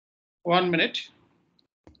1 minute.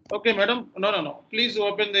 Okay, madam. No. Please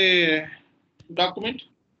open the document.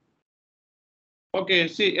 Okay,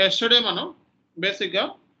 see, yesterday మనం బేసిక్గా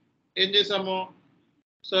ఏం చేసాము?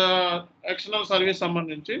 సో ఎక్స్టర్నల్ సర్వీస్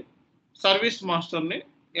సంబంధించి సర్వీస్ మాస్టర్ని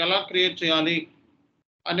ఎలా క్రియేట్ చేయాలి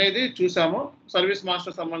అనేది చూసాము. సర్వీస్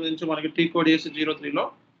మాస్టర్ సంబంధించి మనకి T code AC03లో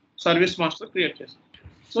service master create చేసాం.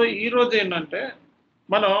 సో ఈరోజు ఏంటంటే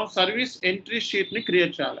మనం సర్వీస్ ఎంట్రీ షీట్ని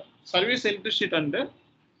క్రియేట్ చేయాలి. సర్వీస్ ఎంట్రీ షీట్ అంటే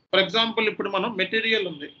ఫర్ ఎగ్జాంపుల్ ఇప్పుడు మనం మెటీరియల్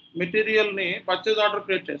ఉంది, మెటీరియల్ని పర్చేజ్ ఆర్డర్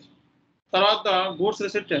క్రియేట్ చేస్తాం, తర్వాత గూడ్స్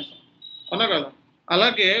రిసీట్ చేస్తాం, అవునా కదా?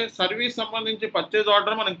 అలాగే సర్వీస్ సంబంధించి పర్చేజ్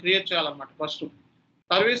ఆర్డర్ మనం క్రియేట్ చేయాలన్నమాట. ఫస్ట్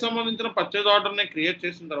సర్వీస్ సంబంధించిన పర్చేజ్ ఆర్డర్ని క్రియేట్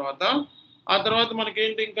చేసిన తర్వాత ఆ తర్వాత మనకి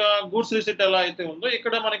ఏంటి, ఇంకా గూడ్స్ రిసీట్ ఎలా అయితే ఉందో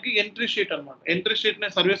ఇక్కడ మనకి ఎంట్రీ షీట్ అనమాట. ఎంట్రీ షీట్ని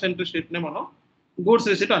సర్వీస్ ఎంట్రీ షీట్ని మనం గూడ్స్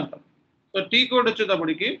రిసీట్ అంటాం. సో టీ కోడ్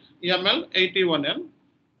వచ్చేటప్పటికి ML81N,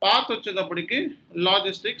 పాత్ వచ్చేటప్పటికి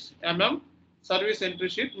logistics service entry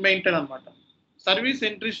sheet maintain అనమాట. Service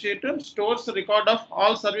entry sheet stores record of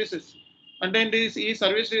all services. అంటే ఏంటి, ఈ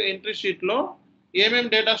సర్వీస్ ఎంట్రీ షీట్లో ఏమేమి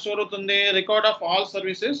డేటా స్టోర్ అవుతుంది? Record of all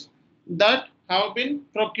services that have been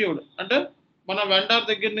procured. అంటే మన వెండర్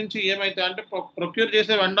దగ్గర నుంచి ఏమైతే, అంటే ప్రొక్యూర్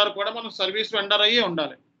చేసే వెండర్ కూడా మనం సర్వీస్ వెండర్ అయ్యే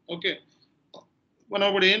ఉండాలి. ఓకే, మనం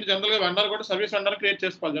ఇప్పుడు ఏంటి జనరల్గా వెండర్ కూడా సర్వీస్ వెండర్ క్రియేట్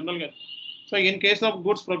చేసుకోవాలి జనరల్గా. So in case of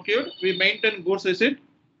goods procured we maintain goods receipt,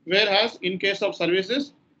 where has in case of services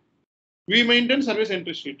we maintain service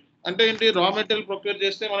entry sheet. అంటే ఏంటి, రా మెటీరియల్ ప్రొక్యూర్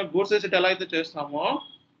చేస్తే మనం గూడ్స్ రిసీట్ ఎలా అయితే చేస్తామో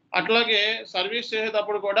అట్లాగే సర్వీస్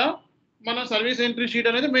చేసేటప్పుడు కూడా మనం సర్వీస్ ఎంట్రీ షీట్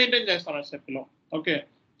అనేది మెయింటైన్ చేస్తాం SAPలో. ఓకే,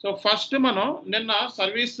 సో ఫస్ట్ మనం నిన్న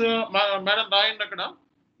సర్వీస్ మేడం రాయండి అక్కడ.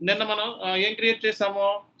 నిన్న మనం ఏం క్రియేట్ చేసామో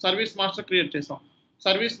సర్వీస్ మాస్టర్ క్రియేట్ చేసాం.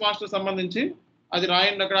 సర్వీస్ మాస్టర్ సంబంధించి అది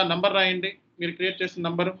రాయండి అక్కడ, నంబర్ రాయండి, మీరు క్రియేట్ చేసిన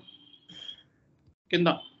నంబరు కింద.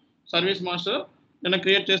 సర్వీస్ మాస్టర్ నిన్న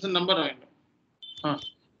క్రియేట్ చేసిన నంబర్ రాయండి.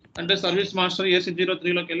 అంటే సర్వీస్ మాస్టర్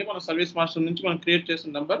AC03లోకి వెళ్ళి మన సర్వీస్ మాస్టర్ నుంచి మనం క్రియేట్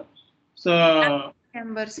చేసిన నంబర్. సో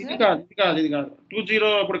ఇది కాదు 20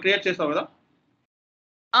 ఇప్పుడు క్రియేట్ చేసావు కదా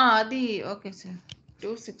అది. ఓకే సార్,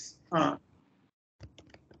 26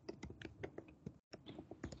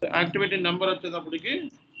 యాక్టివిటీ నెంబర్ వచ్చేటప్పటికి.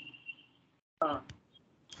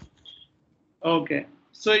 ఓకే,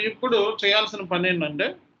 సో ఇప్పుడు చేయాల్సిన పని ఏంటంటే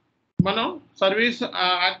మనం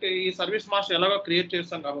ఈ సర్వీస్ మాస్టర్ ఎలాగో క్రియేట్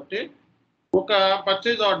చేస్తాం కాబట్టి ఒక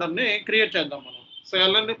పర్చేజ్ ఆర్డర్ని క్రియేట్ చేద్దాం మనం. సో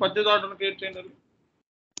ఎలాంటి పర్చేజ్ ఆర్డర్ని క్రియేట్ చేయండి.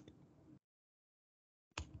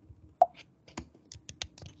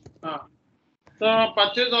 సో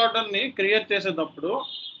పర్చేజ్ ఆర్డర్ని క్రియేట్ చేసేటప్పుడు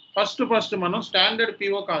ఫస్ట్ మనం స్టాండర్డ్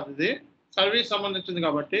PO కాదు, ఇది సర్వీస్ సంబంధించింది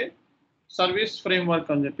కాబట్టి సర్వీస్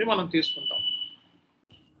ఫ్రేమ్వర్క్ అని చెప్పి మనం తీసుకుంటాం.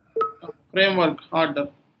 Framework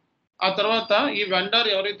order. ఆ తర్వాత ఈ వెండర్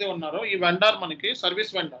ఎవరైతే ఉన్నారో ఈ వెండర్ మనకి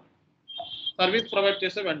సర్వీస్ వెండర్, సర్వీస్ ప్రొవైడ్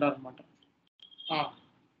చేసే వెండర్ అనమాట.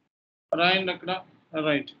 రాయండి అక్కడ,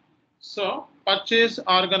 రైట్. సో పర్చేజ్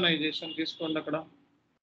ఆర్గనైజేషన్ తీసుకోండి అక్కడ,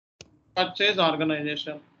 పర్చేజ్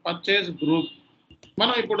ఆర్గనైజేషన్, పర్చేజ్ గ్రూప్.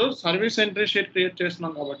 మనం ఇప్పుడు సర్వీస్ ఎంట్రీ షీట్ క్రియేట్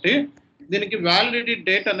చేస్తున్నాం కాబట్టి దీనికి వ్యాలిడిటీ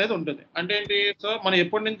డేట్ అనేది ఉంటుంది. అంటే ఏంటి, సో మనం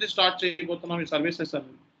ఎప్పటి నుంచి స్టార్ట్ చేయబోతున్నాం ఈ సర్వీసెస్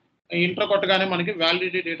అనేది ఇంట్లో కొట్టగానే మనకి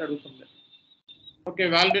వ్యాలిడిటీ డేట్ అడుగుతుంది. ఓకే,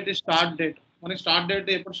 వ్యాలిడిటీ స్టార్ట్ డేట్, మనకి స్టార్ట్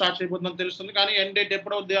డేట్ ఎప్పుడు స్టార్ట్ చేయబోతుందో తెలుస్తుంది, కానీ ఎండ్ డేట్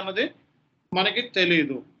ఎప్పుడు అవుద్ది అన్నది మనకి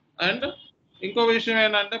తెలియదు. అండ్ ఇంకో విషయం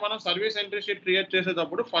ఏంటంటే మనం సర్వీస్ ఎంట్రీ షీట్ క్రియేట్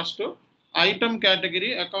చేసేటప్పుడు first item category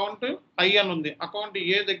account I అని ఉంది, అకౌంట్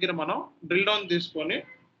A దగ్గర మనం డ్రిల్ డౌన్ తీసుకొని,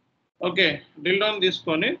 ఓకే, డ్రిల్ డౌన్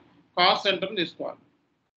తీసుకొని కాస్ట్ సెంటర్ని తీసుకోవాలి.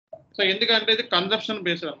 సో ఎందుకంటే ఇది కన్జంప్షన్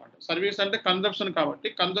బేస్డ్ అనమాట. సర్వీస్ అంటే కన్జంప్షన్ కాబట్టి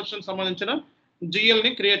కన్జంప్షన్ సంబంధించిన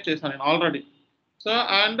GLని క్రియేట్ చేశాను నేను ఆల్రెడీ. సో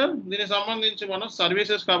అండ్ దీనికి సంబంధించి మనం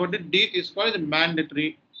సర్వీసెస్ కాబట్టి D తీసుకోవాలి, ఇది మ్యాండేటరీ.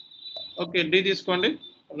 ఓకే, D తీసుకోండి,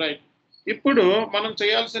 రైట్. ఇప్పుడు మనం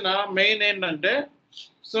చేయాల్సిన మెయిన్ ఏంటంటే,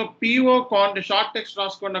 సో PO షార్ట్ టెక్స్ట్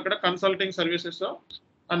రాసుకోండి అక్కడ, కన్సల్టింగ్ సర్వీసెస్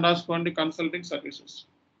అని రాసుకోండి. కన్సల్టింగ్ సర్వీసెస్,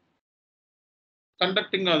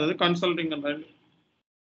 కండక్టింగ్ కాదు అది కన్సల్టింగ్ అండి,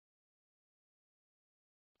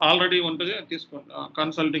 ఆల్రెడీ ఉంటుంది తీసుకోండి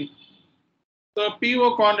consulting. So PO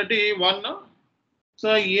quantity 1. So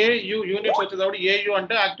AU units వచ్చేటప్పుడు AU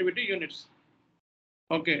అంటే activity units.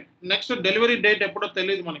 Okay, next delivery date ఎప్పుడో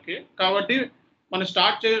తెలియదు మనకి కాబట్టి మన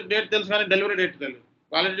స్టార్ట్ డేట్ తెలుసు కానీ డెలివరీ డేట్ తెలియదు.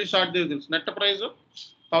 వ్యాలిడిటీ స్టార్ట్ డేట్ తెలుసు. నెట్ ప్రైస్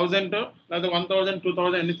 1000 లేదా 1000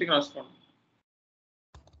 2000 ఎనీథింగ్ రాసుకోండి.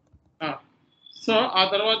 సో ఆ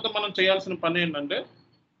తర్వాత మనం చేయాల్సిన పని ఏంటంటే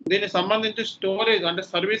దీనికి సంబంధించి స్టోరేజ్, అంటే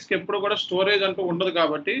సర్వీస్కి ఎప్పుడు కూడా స్టోరేజ్ అంటూ ఉండదు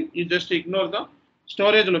కాబట్టి ఈ just ignore the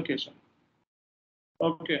storage location.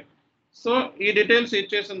 Okay, so ఈ డీటెయిల్స్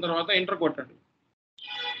ఇచ్చేసిన తర్వాత ఎంటర్ కొట్టండి.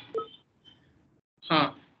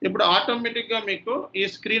 ఇప్పుడు ఆటోమేటిక్గా మీకు ఈ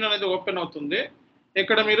స్క్రీన్ అనేది ఓపెన్ అవుతుంది.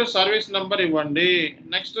 ఇక్కడ మీరు సర్వీస్ నెంబర్ ఇవ్వండి.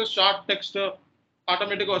 నెక్స్ట్ షార్ట్ టెక్స్ట్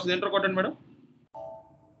ఆటోమేటిక్గా వస్తుంది. ఎంటర్ కొట్టండి మేడం.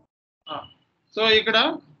 సో ఇక్కడ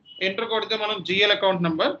ఎంటర్ కొడితే మనం GL account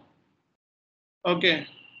number. Okay,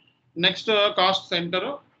 next cost centre.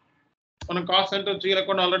 మనం cost centre GL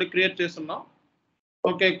account already create చేస్తున్నాం.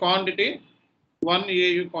 ఓకే, క్వాంటిటీ 1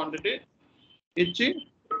 AU క్వాంటిటీ ఇచ్చి,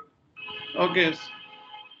 ఓకే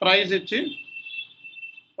ప్రైస్ ఇచ్చి,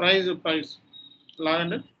 ప్రైస్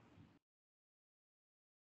లాగండి.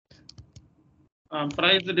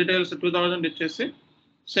 ప్రైస్ డీటెయిల్స్ 2000 ఇచ్చేసి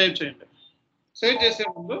సేవ్ చేయండి. సేవ్ చేసే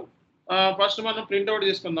ముందు ఫస్ట్ మనం ప్రింట్అవుట్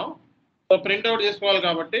తీసుకుందాం. సో ప్రింట్అవుట్ చేసుకోవాలి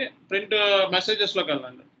కాబట్టి ప్రింట్ మెసేజెస్లోకి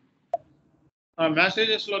వెళ్ళండి.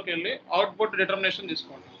 మెసేజెస్లోకి వెళ్ళి అవుట్పుట్ డిటర్మినేషన్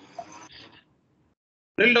తీసుకోండి.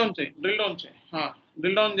 డ్రిల్ డౌన్ చేయి.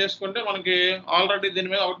 డ్రిల్ డౌన్ చేసుకుంటే మనకి ఆల్రెడీ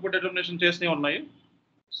దీని మీద అవుట్పుట్ డిటర్మినేషన్ చేసినవి ఉన్నాయి.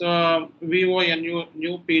 సో విఓఎన్యూ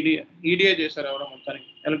న్యూ ఈడిఏ చేశారు ఎవరో మొత్తానికి,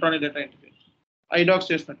 ఎలక్ట్రానిక్ డేటా ఎంట్రీ ఐడాక్స్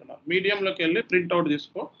చేసినట్టున్నారు. మీడియంలోకి వెళ్ళి ప్రింట్అవుట్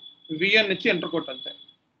తీసుకో, విఎన్ ఇచ్చి ఎంటర్ కొట్టు అంతే.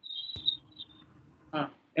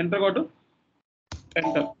 ఎంటర్ కొట్టు,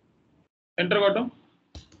 ఎంటర్ కొట్టు.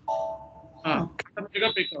 ఆటోమేటిక్గా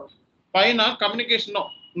పిక్ అవుతుంది. పైన కమ్యూనికేషన్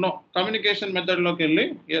నో కమ్యూనికేషన్ మెథడ్లోకి వెళ్ళి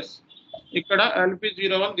ఎస్, ఇక్కడ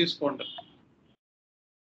LP01 తీసుకోండి.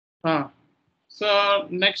 సో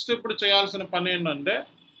నెక్స్ట్ ఇప్పుడు చేయాల్సిన పని ఏంటంటే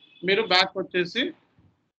మీరు బ్యాక్ వచ్చేసి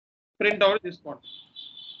ప్రింట్అవుట్ తీసుకోండి.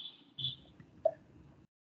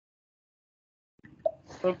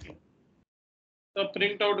 ఓకే, సో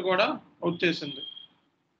ప్రింట్అవుట్ కూడా వచ్చేసింది.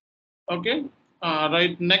 Okay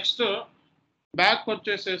right. నెక్స్ట్ బ్యాక్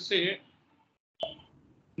వచ్చేసేసి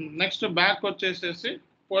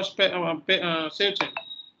పోస్ట్ సేవ్ చేయండి.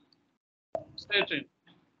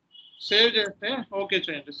 సేవ్ చేస్తే ఓకే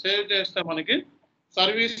చేయండి. సేవ్ చేస్తే మనకి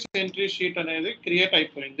సర్వీస్ ఎంట్రీ షీట్ అనేది క్రియేట్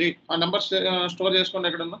అయిపోయింది. ఆ నెంబర్ స్టోర్ చేసుకోండి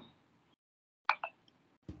ఎక్కడన్నా.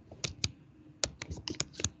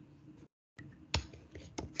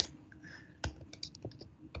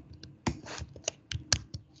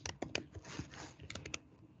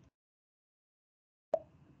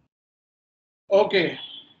 ఓకే,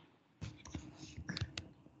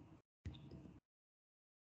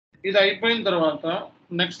 ఇది అయిపోయిన తర్వాత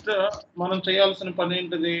నెక్స్ట్ మనం చేయాల్సిన పని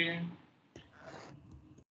ఏంటిది?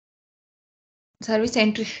 సర్వీస్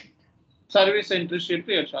ఎంట్రీ షీట్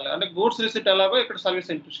క్రియేట్ చేయాలి. అంటే గూడ్స్ రిసిట్ ఎలాగో ఇక్కడ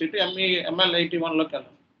సర్వీస్ ఎంట్రీ షీట్ ML81లోకి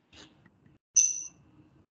వెళ్ళాలి.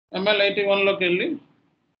 ML81లోకి వెళ్ళి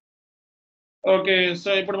ఓకే, సో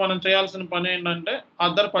ఇప్పుడు మనం చేయాల్సిన పని ఏంటంటే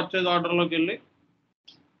అదర్ పర్చేజ్ ఆర్డర్లోకి వెళ్ళి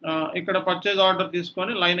ఇక్కడ పర్చేజ్ ఆర్డర్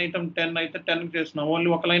తీసుకొని లైన్ ఐటమ్ 10 అయితే 10 చేస్తున్నాం. ఓన్లీ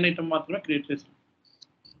ఒక లైన్ ఐటమ్ మాత్రమే క్రియేట్ చేసాం.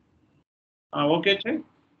 ఓకే చేయి.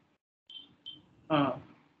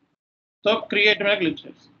 సో క్రియేట్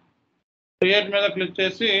మీద క్లిక్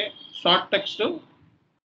చేసి short text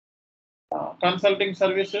consulting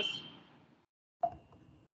services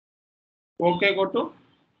okay కొట్టు,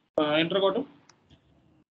 ఎంటర్ కొట్టు.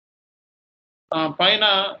 పైన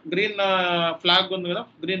గ్రీన్ ఫ్లాగ్ ఉంది కదా,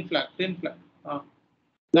 గ్రీన్ ఫ్లాగ్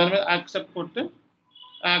దాని మీద యాక్సెప్ట్ కొడితే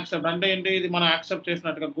యాక్సెప్ట్ అంటే ఏంటి, ఇది మనం యాక్సెప్ట్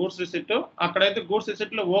చేసినట్టుగా గూడ్స్ రిసిట్. అక్కడైతే గూడ్స్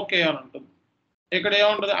రిసిట్లో ఓకే అని ఉంటుంది, ఇక్కడ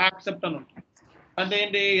ఏముంటుంది యాక్సెప్ట్ అని ఉంటుంది. అంటే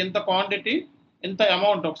ఏంటి, ఎంత క్వాంటిటీ ఎంత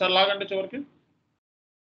అమౌంట్ ఒకసారి లాగండి చివరికి.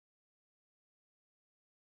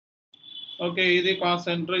 ఓకే, ఇది కాస్ట్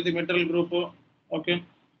సెంటర్, ఇది మెటీరియల్ గ్రూప్. ఓకే,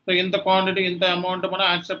 సో ఇంత క్వాంటిటీ ఇంత అమౌంట్ మనం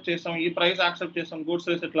యాక్సెప్ట్ చేసాం, ఈ ప్రైస్ యాక్సెప్ట్ చేసాం గూడ్స్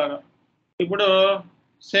రిసిట్ లాగా. ఇప్పుడు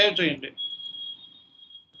సేవ్ చేయండి.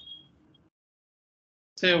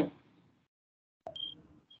 సేవ్.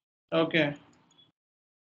 ఓకే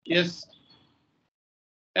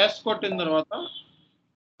ఎస్ కొట్టిన తర్వాత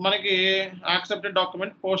మనకి యాక్సెప్టెడ్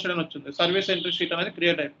డాక్యుమెంట్ పోస్టెడ్ అని వచ్చింది. సర్వీస్ ఎంట్రీ షీట్ అనేది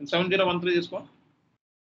క్రియేట్ అయిపోయింది. 7013 తీసుకో.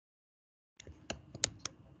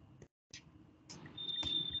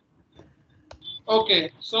 ఓకే,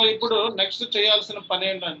 సో ఇప్పుడు నెక్స్ట్ చేయాల్సిన పని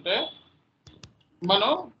ఏంటంటే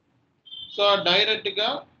మనం సో డైరెక్ట్గా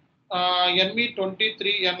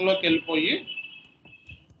ME23Nలోకి వెళ్ళిపోయి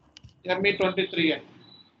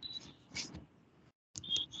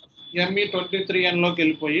ME23Nలోకి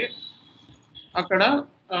వెళ్ళిపోయి అక్కడ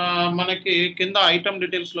మనకి కింద ఐటమ్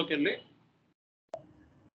డీటెయిల్స్లోకి వెళ్ళి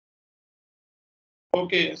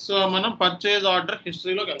ఓకే, సో మనం పర్చేజ్ ఆర్డర్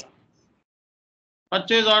హిస్టరీలోకి వెళ్ళాం.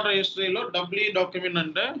 పర్చేజ్ ఆర్డర్ హిస్టరీలో డబ్ల్యూ డాక్యుమెంట్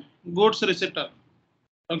అంటే గూడ్స్ రిసిప్టర్.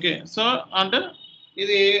 ఓకే, సో అంటే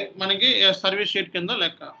ఇది మనకి సర్వీస్ షీట్ కింద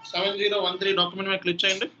లెక్క. 7013 డాక్యుమెంట్ మీద క్లిక్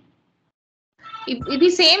చేయండి. ఇది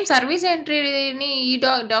సేమ్ సర్వీస్ ఎంట్రీని ఈ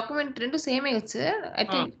డాక్యుమెంట్ రెండు సేమే కదా సార్?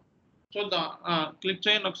 అయితే చూద్దాం, క్లిక్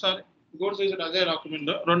చేయండి ఒకసారి. గూడ్స్ రిసిప్ట్ అదే డాక్యుమెంట్,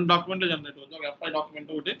 రెండు డాక్యుమెంట్లు జనరేట్ అవుతుంది. ఒక FI డాక్యుమెంట్,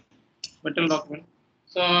 ఒకటి material document.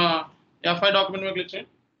 So FI document మీద క్లిక్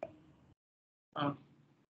చేయండి.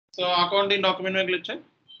 సో అకౌంటింగ్ డాక్యుమెంట్ మీద క్లిక్ చేయండి.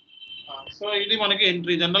 సో ఇది మనకి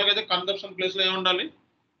ఎంట్రీ. జనరల్గా అయితే కన్సంప్షన్ ప్లేస్లో ఏమి ఉండాలి,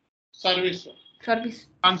 service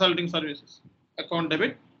consulting services account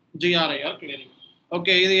debit GRIR clearing.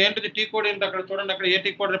 Okay, ఇది ఏంటిది టీ కోడ్ ఏంటి అక్కడ చూడండి, అక్కడ ఏ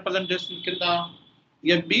టీ కోడ్ రిప్రజెంట్ చేస్తుంది కింద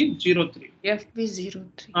FB03.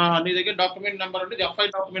 నీ దగ్గర డాక్యుమెంట్ నెంబర్ అంటే FI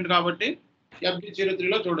డాక్యుమెంట్ కాబట్టి FB03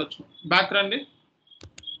 లో చూడొచ్చు. బ్యాక్ రండి.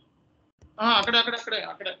 అక్కడే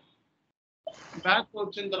బ్యాక్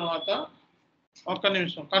వచ్చిన తర్వాత ఒక్క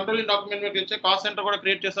నిమిషం కంట్రోలింగ్ డాక్యుమెంట్ మీకు ఇచ్చే కాస్ట్ సెంటర్ కూడా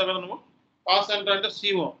క్రియేట్ చేసావు కదా నువ్వు. కాస్ట్ సెంటర్ అంటే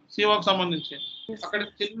సిఓకి సంబంధించి అక్కడ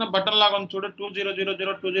చిన్న బటన్ లాగా ఉంది చూడు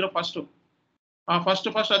 200020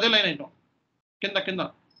 ఫస్ట్ అదే లైన్ ఐటమ్ కింద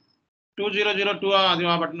 2002 అది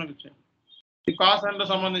ఆ బటన్ ఇచ్చే ఈ కాస్ట్ సెంటర్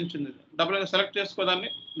సంబంధించింది. డబుల్ సెలెక్ట్ చేసుకో, దాన్ని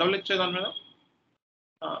డబుల్ ఇచ్చే దాని మీద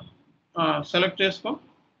సెలెక్ట్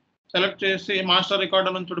చేసి మాస్టర్ రికార్డ్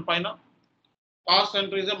అని చూడు పైన cost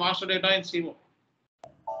centre is master data in CO.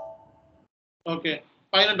 Okay,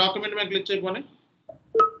 పైన డాక్యుమెంట్ మీద క్లిక్ చేయకొని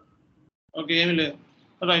ఓకే ఏమీ లేదు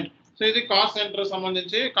రైట్. సో ఇది కాస్ట్ సెంటర్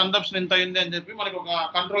సంబంధించి కన్సంప్షన్ ఎంత అయింది అని చెప్పి మనకి ఒక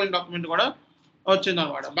కంట్రోలింగ్ డాక్యుమెంట్ కూడా వచ్చింది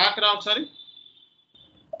అనమాట. బ్యాక్ రా ఒకసారి.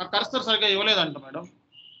 ఆ కర్సర్ సరిగ్గా ఇవ్వలేదంట మేడం,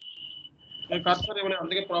 కర్సర్ ఇవ్వలేదు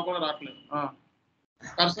అందుకే ప్రాపర్గా రావట్లేదు.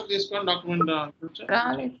 కర్సర్ తీసుకొని డాక్యుమెంట్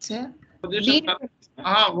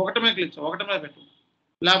ఒకటి మీద క్లిక్ ఒకటి మీద పెట్టు,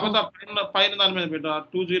 లేకపోతే పైన దాని మీద పెట్టు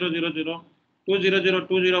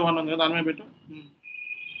 20002001 ఉంది కదా దాని మీద పెట్టు.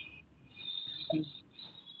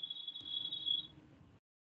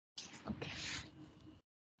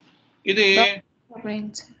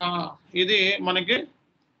 ఇది మనకి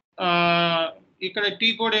ఇక్కడ టీ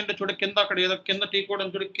కోడ్ ఏంటో చూడ కింద, అక్కడ ఏదో కింద టీ కోడ్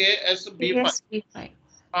అని చూడు KSB5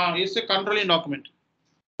 is controlling document.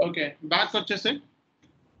 Okay, back వచ్చేసి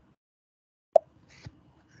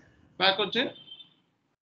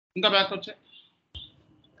ఇంకా బ్యాక్ వచ్చే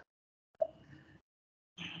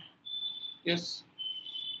ఎస్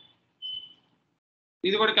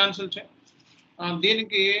ఇది కూడా క్యాన్సిల్ చేయి.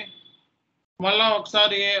 దీనికి మళ్ళా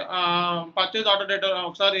ఒకసారి పర్చేజ్ ఆర్డర్ డేటా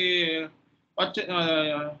ఒకసారి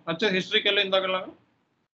పర్చేజ్ హిస్టరీకి వెళ్ళి ఇందాక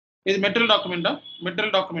ఇది మెటీరియల్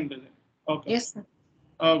డాక్యుమెంట్ ఇది.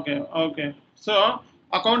 ఓకే సో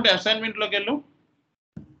అకౌంట్ అసైన్మెంట్లోకి వెళ్ళు.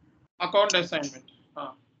 అకౌంట్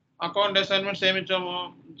అసైన్మెంట్స్ ఏమి ఇచ్చాము,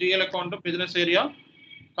 GL account, business area,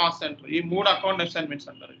 cost centre, ఈ 3 అకౌంట్ అసైన్మెంట్స్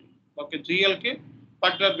అంటారు. Okay, GLకి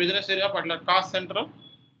particular business area particular cost centre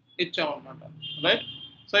ఇచ్చామన్నమాట right.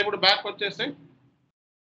 So ఇప్పుడు బ్యాక్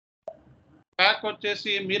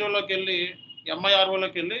వచ్చేసి మీరోలోకి వెళ్ళి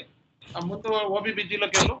MIROలోకి వెళ్ళి ముందు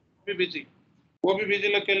OBBGలోకి వెళ్ళు.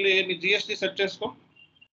 ఓబీబీజీలోకి వెళ్ళి నీ GST సెట్ చేసుకో.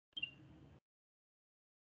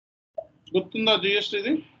 గుర్తుందా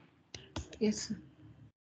GSTది?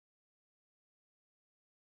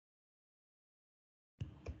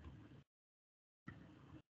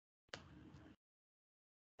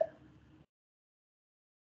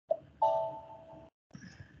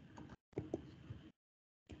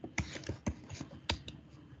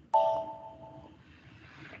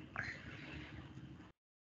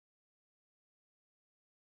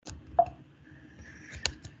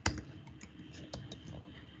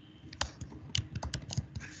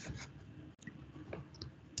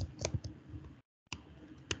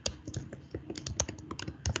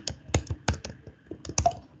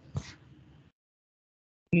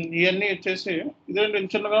 ఇవన్నీ ఇచ్చేసి ఇదేంటి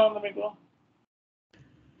చిన్నగా ఉంది మీకు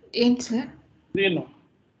ఏంటి సార్ దీన్ని.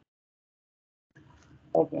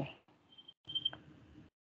 ఓకే,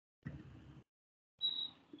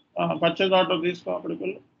 పర్చేజ్ ఆర్డర్ తీసుకో, అక్కడికి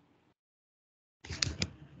వెళ్ళి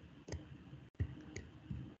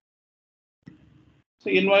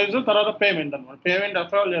ఇన్వాయిస్ తర్వాత పేమెంట్ అనమాట. పేమెంట్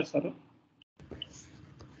అప్రూవల్ చేస్తారు.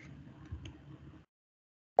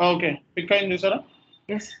 ఓకే, పిక్ అయింది చూసారా?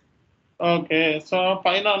 ఓకే, సో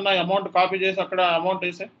పైన ఉన్న అమౌంట్ కాపీ చేసి అక్కడ అమౌంట్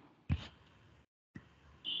వేసే.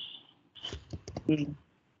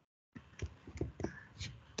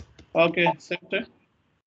 Okay, set.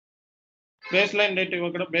 Base line date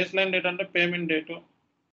ఇక్కడ బేస్ లైన్ డేట్ అంటే పేమెంట్ డేటు,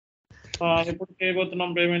 ఎప్పుడు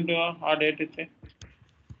చేయబోతున్నాం పేమెంట్ ఆ డేట్ ఇచ్చే.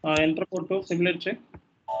 ఎంటర్ కొట్టు, సిమ్యులేట్ చేయి.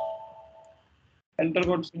 ఎంటర్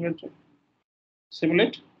కొట్టు,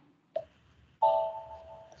 సిమ్యులేట్.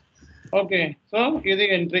 ఓకే, సో ఇది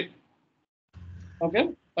entry. Okay,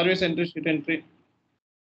 service entry sheet entry.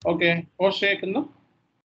 Okay, post చేయ కింద.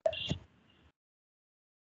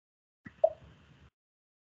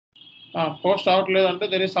 పోస్ట్ అవ్వట్లేదు అంటే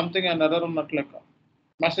there is something and error ఉన్నట్లు లెక్క.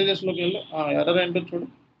 మెసేజెస్లోకి వెళ్ళి ఎర్రర్ ఏంటో చూడు.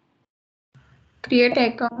 క్రియేట్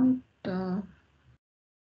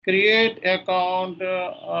అకౌంట్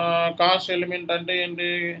కాస్ట్ ఎలిమెంట్ అంటే ఏంటి?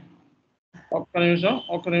 ఒక్క నిమిషం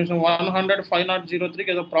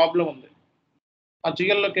 100-5003కి ఏదో ప్రాబ్లం ఉంది. ఆ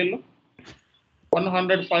GLలోకి వెళ్ళు.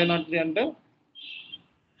 100-503 అంటే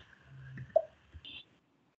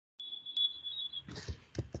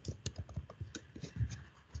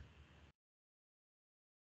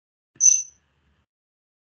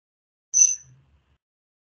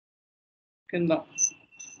కింద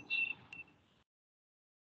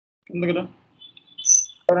కదా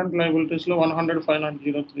కరెంట్ లయబిలిటీస్ లో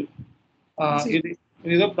 100,503 ఇది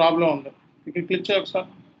ఇదో ప్రాబ్లం ఉంది. ఇక్కడ క్లిక్ చేయ ఒకసారి.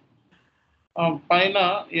 పైన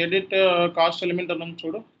ఎడిట్ కాస్ట్ ఎలిమెంట్ అన్నది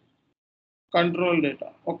చూడు, కంట్రోల్ డేటా.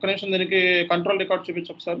 ఒక్క నిమిషం దీనికి కంట్రోల్ రికార్డ్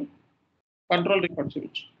చూపించు ఒకసారి. కంట్రోల్ రికార్డ్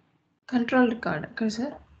చూపించు. కంట్రోల్ రికార్డ్ ఎక్కడ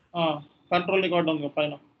సార్? కంట్రోల్ రికార్డ్ ఉంది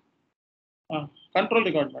పైన. Control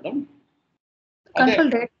record madam.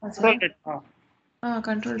 Control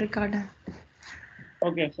record.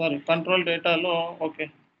 Okay sorry, control డేటాలో ఓకే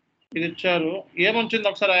ఇది ఇచ్చారు. ఏమొచ్చింది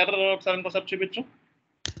ఒకసారి ఎర్రర్ ఒకసారి ఇంకోసారి చూపించు.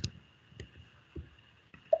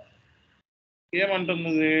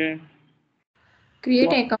 ఏమంటుంది?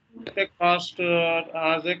 Create account cost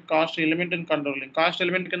as a cost element in controlling. Cost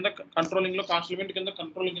element కింద కంట్రోలింగ్ లో కాస్ట్ ఎలిమెంట్ కింద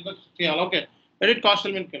కంట్రోలింగ్ కింద చేయాలి. ఓకే, ఎడిట్ కాస్ట్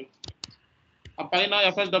ఎలిమెంట్కి వెళ్ళి ఆ పైన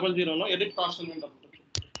FS00 లో ఎడిట్ కాస్ట్ ఎలిమెంట్ ఉంటుంది.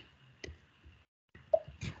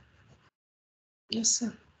 yes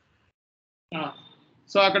sir.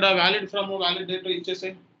 సో అక్కడ వ్యాలిడ్ ఫ్రమ్ వ్యాలిడ్ డేట్ ఇచ్చేసి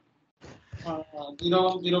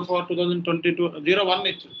 01/04/2022 01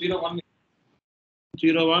 ఇచ్చు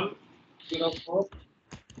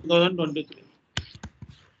 01/04/2023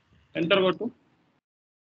 ఎంటర్ కొట్టు.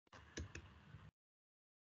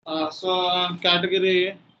 So category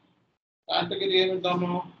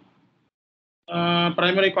ఏమిద్దాము?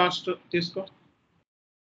 ప్రైమరీ కాస్ట్ తీసుకో.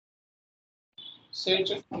 సేవ్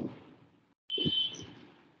చేయి.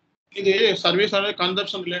 ఇది సర్వీస్ అనేది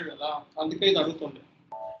కన్జంప్షన్ రిలేటెడ్ కదా, అందుకే ఇది అడుగుతుంది.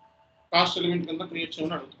 కాస్ట్ ఎలిమెంట్ కింద క్రియేట్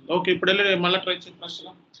చేయమని అడుగుతుంది. ఓకే, ఇప్పుడు వెళ్ళి మళ్ళీ ట్రై చేసి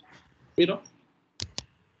ఫ్రెష్గా మీరు.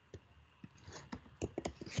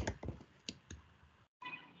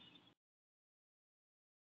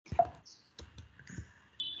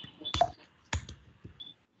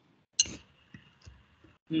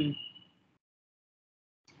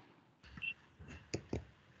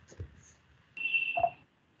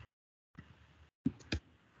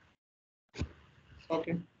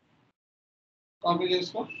 ఓకే, కాపీ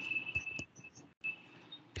చేసుకో.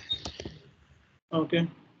 ఓకే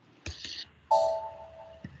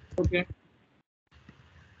ఓకే,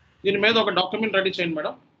 దీని మీద ఒక డాక్యుమెంట్ రెడీ చేయండి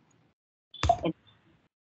మేడం.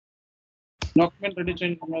 డాక్యుమెంట్ రెడీ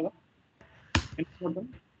చేయండి మీద.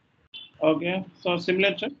 ఓకే, సో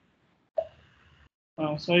సిమ్యులేట్ చేయి.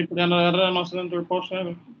 సో ఇప్పుడు ఎర్రర్ వస్తుంది పోస్ట్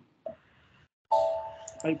అయిపోయింది.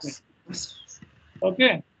 ఓకే,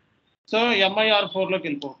 సో MIR4 లోకి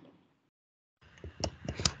వెళ్ళిపోతుంది.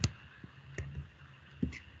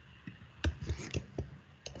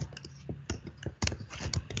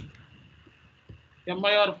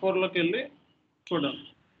 MIR4 లోకి వెళ్ళి చూడండి.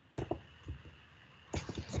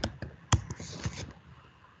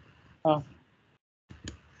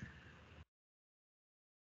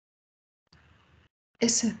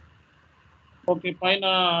 yes sir. ఓకే, పైన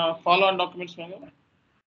ఫాలో ఆన్ డాక్యుమెంట్స్ మీద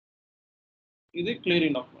ఇది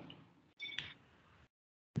క్లియరింగ్ డాక్యుమెంట్.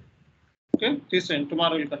 ఓకే, తీసేయండి.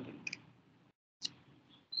 Tomorrow will continue.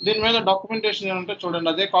 దీని మీద డాక్యుమెంటేషన్ ఏమంటే చూడండి,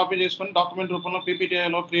 అదే కాపీ చేసుకొని డాక్యుమెంట్ రూపంలో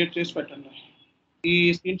PPTలో క్రియేట్ చేసి పెట్టండి. ఈ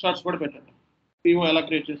స్క్రీన్ షాట్స్ కూడా పెట్టండి. PO ఎలా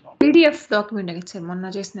క్రియేట్ చేసాం. PDF డాక్యుమెంట్ కదా సార్, మొన్న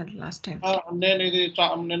చేసినట్లు లాస్ట్ టైం. నేను ఇది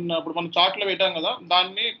ఇప్పుడు మనం చార్ట్లో పెట్టాం కదా,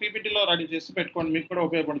 దాన్ని PPTలో రెడీ చేసి పెట్టుకోండి. మీకు కూడా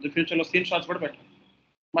ఉపయోగపడుతుంది. ఫ్యూచర్లో స్క్రీన్ షాట్స్ కూడా పెట్టండి,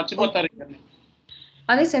 మర్చిపోతారు ఇక్కడ.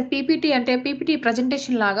 అదే సార్, PPT అంటే PPT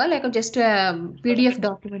ప్రెజెంటేషన్ లాగా లేక జస్ట్ PDF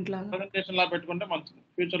డాక్యుమెంట్ లాగా? ప్రెజెంటేషన్ లాగా పెట్టుకుంటే మంచిది,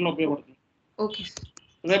 ఫ్యూచర్లో ఉపయోగపడుతుంది. Okay sir.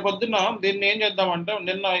 రేపు పొద్దున్న దీన్ని ఏం చేద్దామంటే,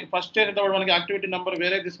 నిన్న ఫస్ట్ చేసేటప్పుడు మనకి యాక్టివిటీ నెంబర్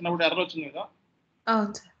వేరే తీసుకున్నప్పుడు ఎర్రర్ వచ్చింది కదా,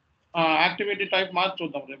 అవును సార్. యాక్టివిటీ టైప్ మార్చి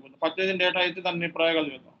చూద్దాం. రేపు పర్చేసింగ్ డేటా అయితే దాన్ని ప్రయోగాలు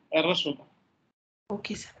చూద్దాం, ఎర్రర్స్ చూద్దాం.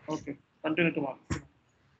 Okay sir. Okay, continue tomorrow.